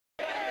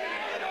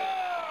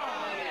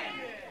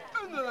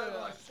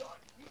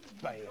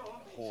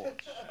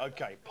airports.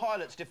 OK,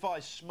 pilots defy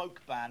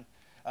smoke ban.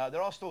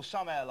 There are still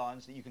some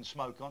airlines that you can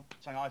smoke on,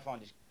 something I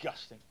find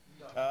disgusting.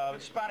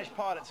 Spanish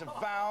pilots have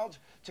vowed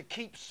to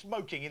keep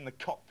smoking in the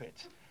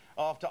cockpit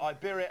after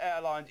Iberia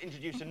Airlines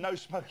introduced a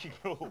no-smoking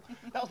rule.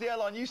 That was the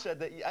airline you said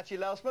that you actually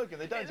allow smoking.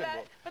 They don't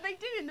anymore. But they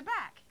do in the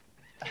back.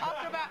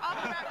 After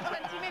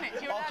about 20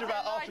 minutes, you're after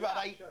about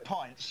 8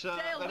 pints,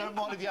 they don't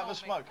mind if you have a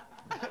smoke.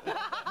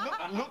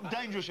 look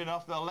dangerous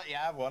enough, they'll let you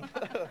have one.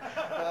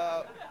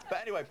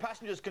 But anyway,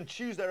 passengers can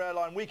choose their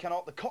airline, we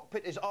cannot. The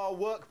cockpit is our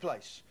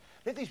workplace.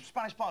 If these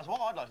Spanish pilots, what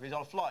I'd like to be is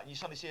on a flight and you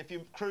suddenly see a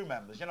few crew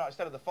members, you know,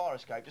 instead of the fire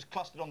escape, just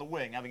clustered on the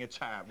wing having a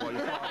tab while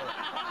you're flying.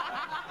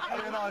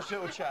 Having a nice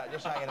little chat,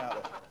 just hanging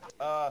out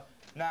there.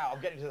 Now, I'm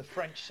getting to the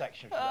French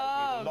section for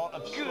a lot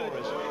of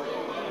stories.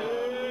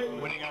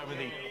 Winning over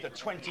the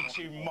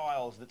 22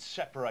 miles that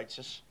separates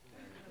us.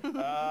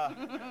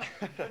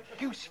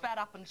 Goose fat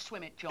up and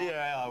swim it, John.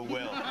 Yeah, I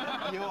will.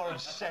 You are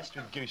obsessed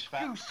with goose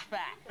fat. Goose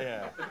fat.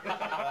 Yeah.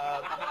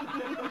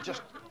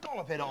 Just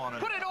dollop it on.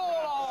 And put it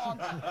all on.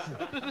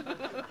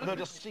 they'll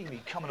just see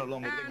me coming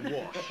along with a big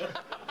wash.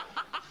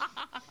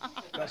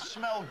 They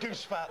smell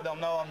goose fat, they'll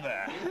know I'm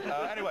there.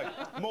 Anyway,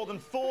 more than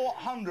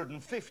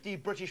 450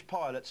 British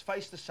pilots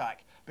face the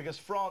sack because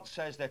France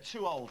says they're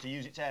too old to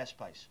use its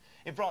airspace.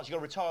 In France, you've got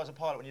to retire as a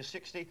pilot when you're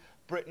 60,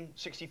 Britain,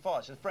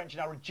 65. So the French are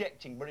now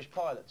rejecting British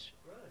pilots.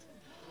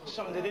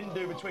 Something they didn't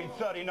do between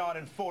 39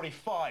 and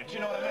 45. Do you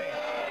know what I mean?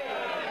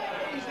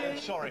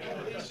 Sorry,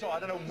 I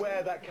don't know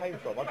where that came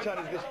from. I'm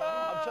turning to this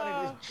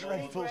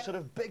dreadful sort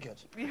of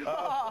bigot.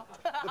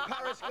 The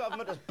Paris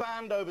government has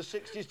banned over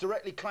 60s,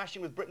 directly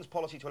clashing with Britain's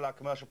policy to allow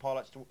commercial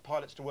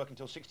pilots to work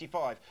until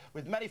 65.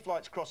 With many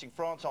flights crossing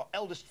France, our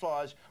eldest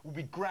flyers will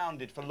be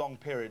grounded for long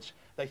periods.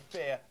 They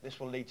fear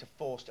this will lead to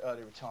forced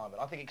early retirement.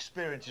 I think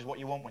experience is what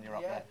you want when you're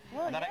up there.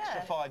 Well, and that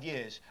extra 5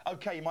 years.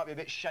 OK, you might be a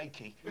bit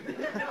shaky. And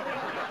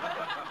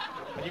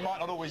you might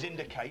not always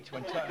indicate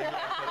when turning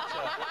left,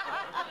 but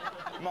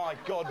my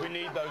God, we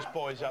need those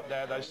boys up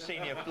there, those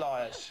senior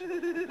flyers.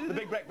 The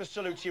Big Breakfast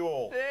salutes you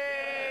all.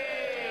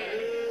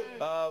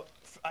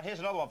 And here's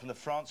another one from the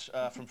France.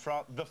 The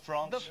France.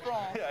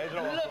 Yeah, here's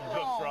another one from the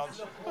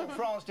France.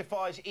 France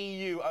defies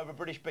EU over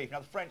British beef. Now,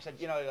 the French said,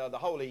 you know, the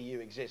whole EU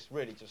exists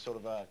really to sort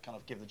of kind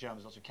of give the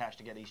Germans lots of cash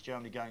to get East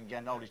Germany going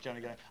again, old East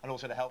Germany going, and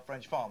also to help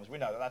French farmers. We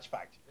know that, that's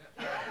fact.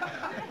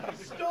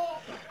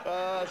 Stop!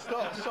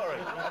 Stop, sorry.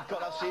 I've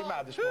got absolutely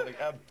mad this morning.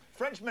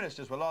 French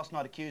ministers were last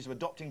night accused of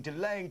adopting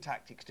delaying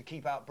tactics to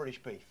keep out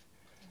British beef.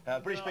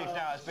 British beef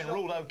now has been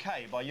ruled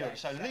OK by Europe,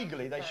 so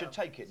legally they should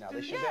take it now.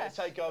 They should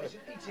take over.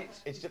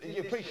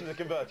 You're preaching to the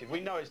converted.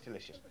 We know it's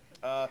delicious.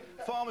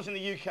 Farmers in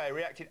the UK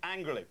reacted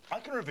angrily. I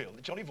can reveal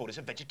that Johnny Vaughan is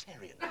a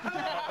vegetarian.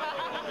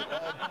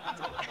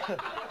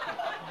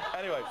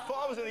 Anyway,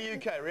 farmers in the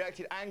UK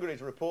reacted angrily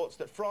to reports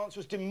that France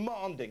was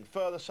demanding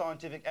further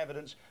scientific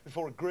evidence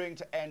before agreeing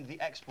to end the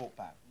export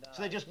ban. No.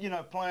 So they're just, you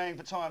know, playing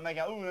for time,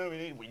 making, oh, no,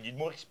 we need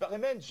more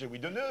experiments, we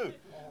don't know,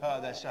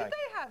 they're saying. Did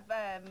they have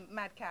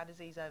mad cow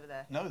disease over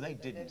there? No, they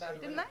didn't.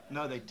 Didn't they?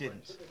 No, they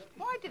didn't.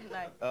 Why didn't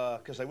they?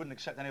 Because they wouldn't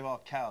accept any of our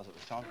cows at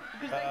the time.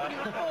 Because they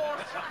couldn't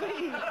force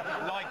feed.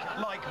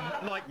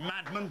 Like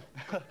madmen.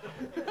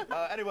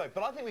 Anyway,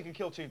 but I think we can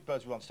kill two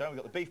birds with one stone. We've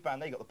got the beef ban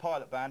there, you've got the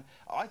pilot ban.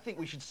 I think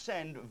we should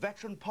send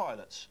veteran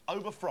pilots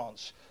over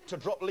France to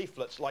drop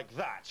leaflets like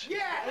that. Yeah!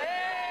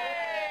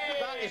 Hey!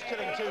 That is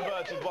killing two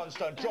birds with one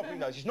stone, dropping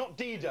those. It's not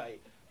D-Day.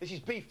 This is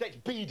beef, that's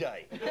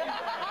B-Day.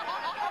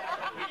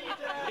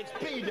 It's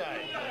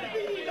B-Day.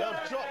 They'll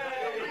drop...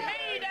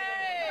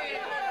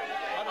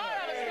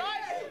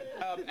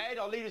 Ed,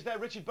 our leader's there,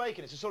 Richard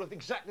Bacon. It's a sort of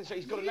exactly so.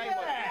 He's got a name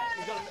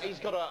like he's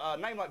got a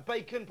name like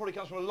Bacon. Probably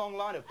comes from a long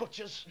line of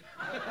butchers.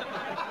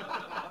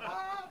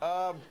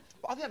 I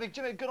think that'd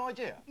be a good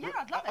idea. Yeah,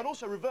 I'd love it. And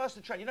also reverse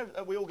the trend. You know,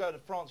 we all go to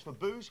France for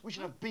booze. We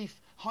should have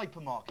beef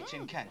hypermarkets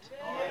in Kent.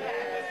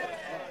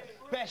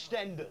 Best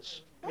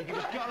enders. We can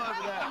just go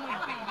over there,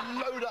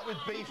 load up with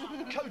beef.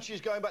 Coaches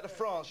going back to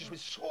France just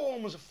with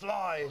swarms of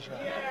flies.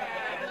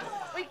 Yes.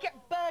 We get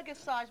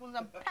burger-sized ones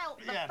and pelt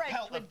the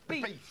French with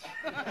beef.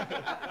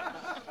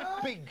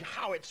 Big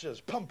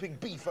howitzers pumping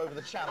beef over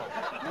the channel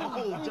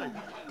all day.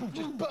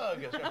 Just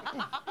burgers.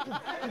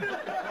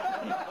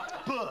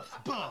 Birth,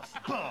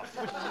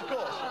 which is, of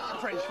course,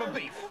 French for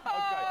beef.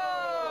 Okay.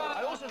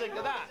 I also think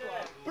that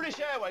British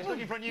Airways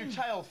looking for a new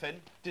tail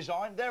fin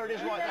design. There it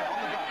is right there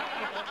on the back.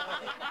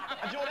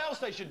 And do you know what else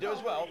they should do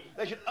as well?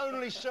 They should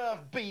only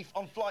serve beef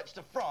on flights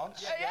to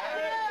France.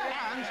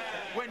 And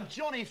when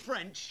Johnny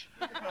French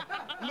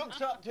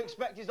looks up to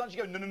expect his lunch,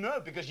 you go, no, no, no,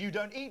 because you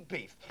don't eat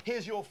beef.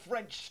 Here's your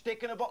French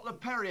stick and a bottle of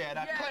Perrier.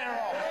 Now clear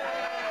off.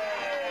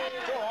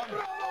 Go on.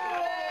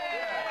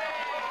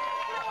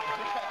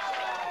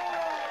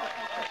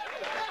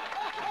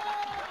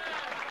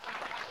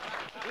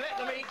 Let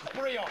them eat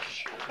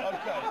brioche.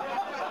 OK.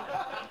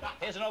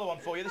 Here's another one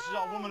for you. This is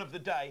our woman of the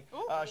day.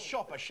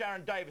 Shopper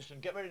Sharon Davison.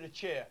 Get ready to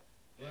cheer.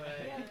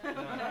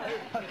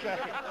 OK.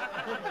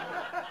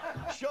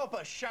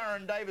 Shopper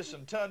Sharon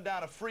Davison turned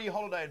down a free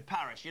holiday in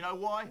Paris. You know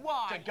why?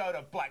 Why? To go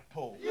to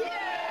Blackpool.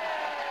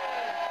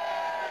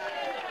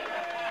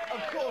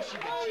 Of course you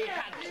did. She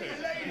had to.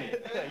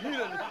 You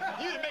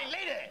didn't mean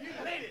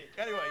lady.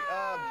 Anyway,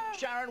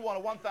 Sharon won a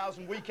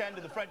 1,000 weekend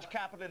in the French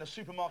capital in a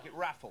supermarket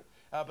raffle.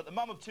 But the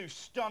mum of two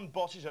stunned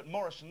bosses at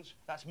Morrison's,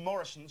 that's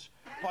Morrison's,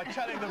 by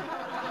telling them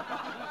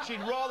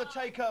she'd rather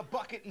take her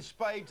bucket and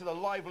spade to the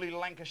lively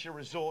Lancashire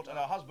resort, and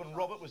her husband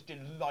Robert was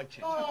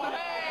delighted. Oh, hey!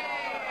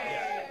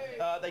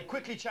 Yeah. They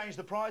quickly changed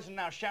the prize, and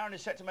now Sharon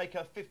is set to make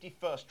her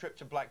 51st trip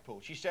to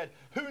Blackpool. She said,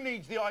 "Who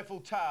needs the Eiffel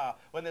Tower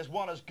when there's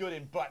one as good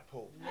in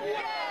Blackpool?"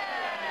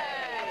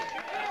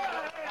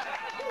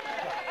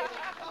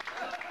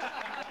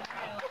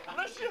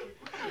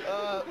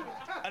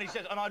 And he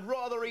says, "And I'd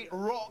rather eat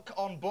rock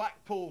on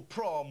Blackpool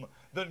prom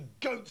than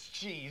goat's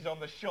cheese on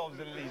the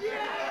Champs-Elysees."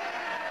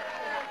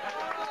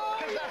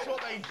 Because that's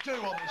what they do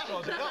on the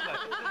Champs-Elysees, aren't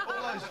they?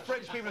 All those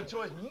French people and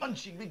tourists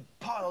munching big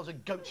piles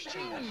of goat's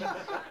cheese.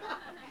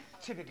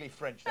 Typically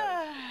French,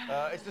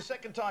 though. It's the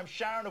second time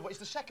it's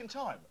the second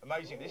time,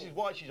 amazing. This is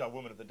why she's our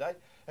woman of the day,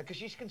 because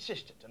she's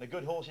consistent, and a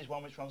good horse is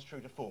one which runs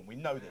true to form. We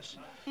know this.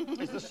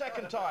 It's the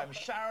second time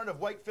Sharon of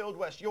Wakefield,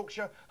 West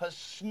Yorkshire, has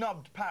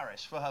snubbed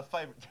Paris for her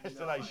favourite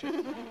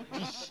destination.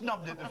 She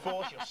snubbed it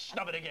before, she'll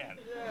snub it again.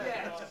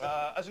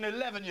 As an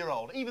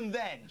 11-year-old, even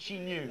then, she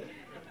knew.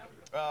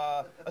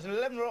 As an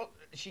 11-year-old,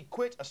 she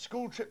quit a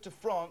school trip to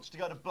France to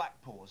go to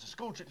Blackpool. As a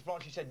school trip to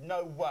France, she said,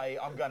 "No way,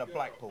 I'm going to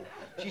Blackpool."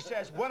 She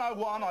says, "When I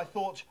won, I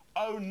thought,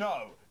 oh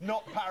no,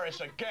 not Paris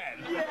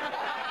again." Do you know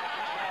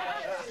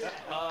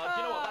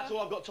what? That's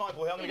all I've got time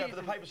for here. I'm going to go for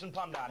the papers and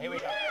pun down. Here we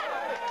go.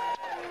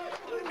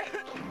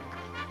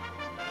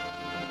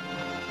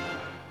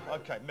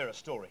 OK, Mirror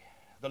story.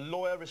 The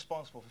lawyer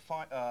responsible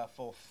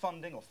for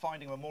funding or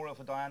finding a memorial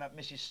for Diana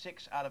misses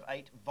 6 out of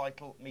 8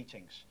 vital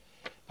meetings.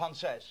 Pun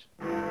says,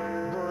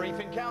 brief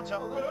encounter.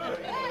 Well,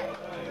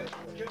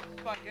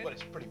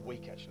 it's pretty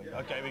weak, actually.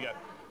 OK, here we go.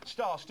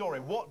 Star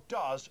story. What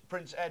does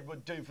Prince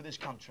Edward do for this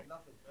country?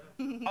 Nothing.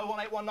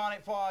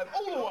 0181985,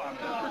 all the ones.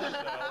 Or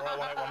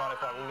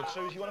 0181985, all the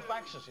twos. You want to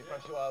fax us? If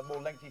that's a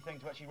more lengthy thing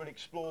to actually really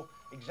explore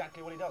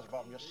exactly what he does,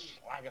 apart from just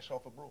slag us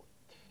off abroad.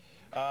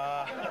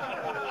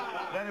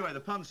 Anyway, the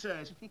pun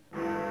says,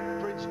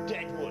 Prince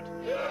Deadwood.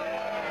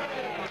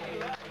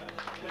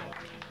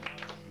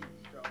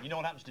 You know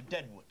what happens to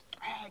Deadwood?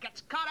 It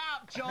gets cut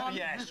out, John.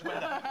 Yes, when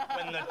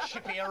the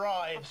chippy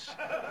arrives,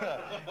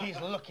 he's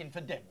looking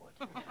for Deadwood.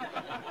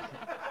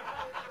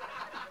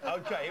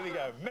 OK, here we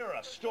go.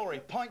 Mirror story.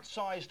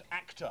 Pint-sized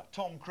actor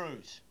Tom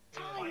Cruise.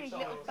 Tiny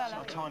little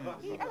fella. Tiny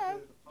little fella.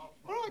 Hello.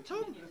 All right,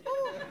 Tom.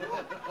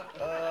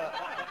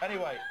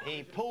 Anyway,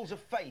 he pulls a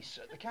face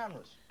at the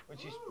cameras,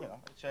 which is, you know,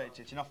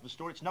 it's enough of a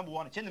story. It's number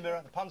one. It's in the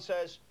Mirror. The pun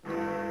says,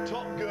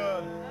 Top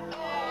Gun.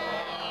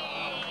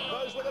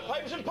 Those were the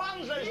papers and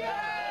puns, ladies and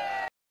gentlemen.